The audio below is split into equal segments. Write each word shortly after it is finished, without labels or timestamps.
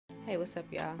Hey, what's up,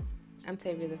 y'all? I'm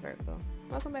TaviTheVirgo.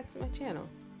 Welcome back to my channel.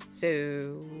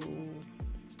 So,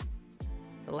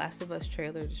 The Last of Us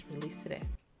trailer just released today.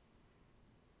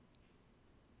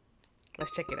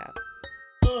 Let's check it out.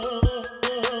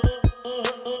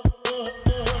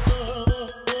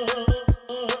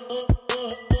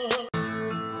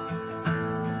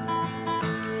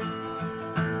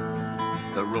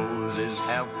 The roses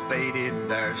have faded,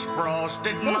 there's frost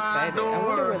at So my excited. I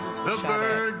wonder door. where this was The shot at.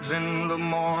 birds in the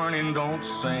morning don't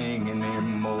sing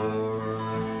anymore.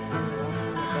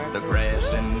 The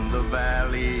grass in the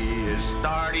valley is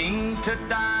starting to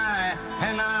die,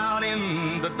 and out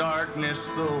in the darkness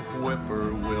the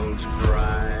whippoorwills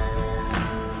cry.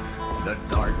 The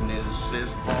darkness is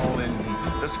falling,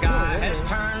 the sky has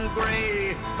turned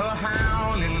gray. A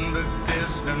hound in the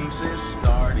distance is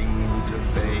starting to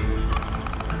fade.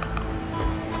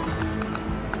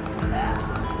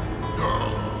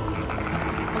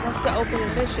 That's the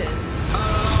opening mission.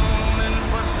 Alone and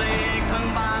forsaken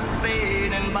by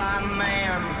fate and by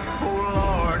man. Oh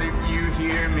Lord, if you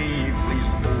hear me, please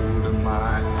hold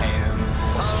my hand.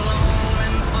 Alone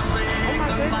and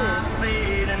forsaken by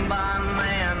fate and by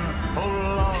man. Oh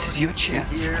Lord, this is your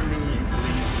chance. hear me,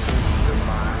 please hold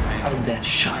my hand. Our best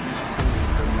shot.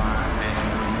 Hold my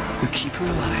hand. We keep her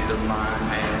alive. Hold my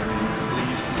hand.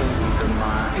 Please hold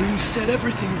my hand. And you said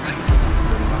everything right.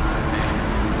 Hold my hand.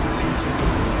 Please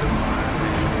hold my hand.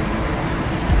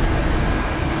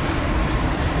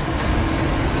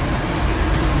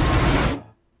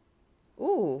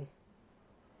 Ooh.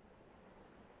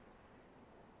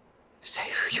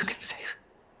 Save who you can save.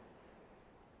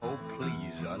 Oh,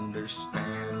 please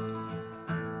understand.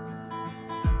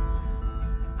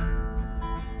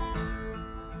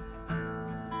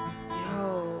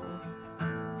 Yo.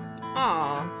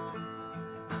 Aw.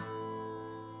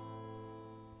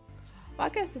 Well, I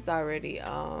guess it's already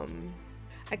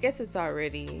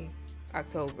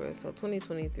October, so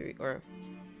 2023, or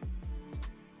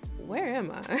where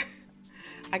am I?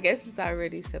 I guess it's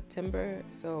already September,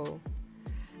 so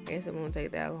I guess it won't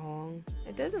take that long.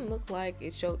 It doesn't look like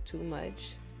it showed too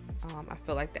much. I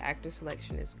feel like the actor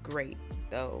selection is great,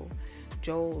 though.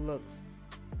 Joel looks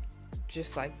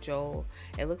just like Joel.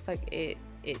 It looks like it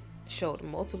showed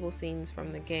multiple scenes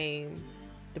from the game.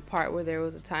 The part where there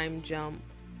was a time jump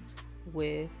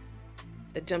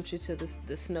that jumps you to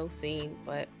the snow scene,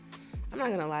 but I'm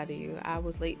not gonna lie to you, I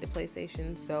was late to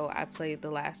PlayStation, so I played The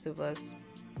Last of Us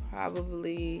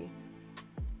probably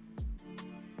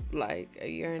like a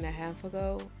year and a half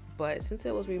ago, but since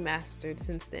it was remastered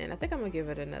since then, I think I'm gonna give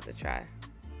it another try.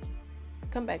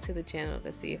 Come back to the channel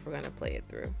to see if we're gonna play it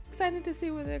through. Excited to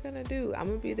see what they're gonna do. I'm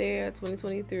gonna be there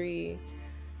 2023,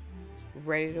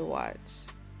 ready to watch.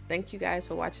 Thank you guys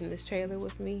for watching this trailer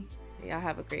with me. Y'all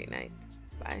have a great night.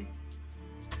 Bye.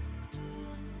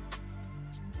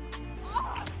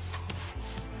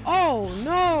 Oh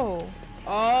no!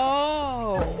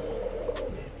 Oh!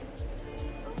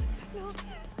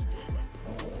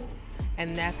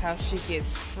 And that's how she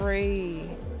gets free.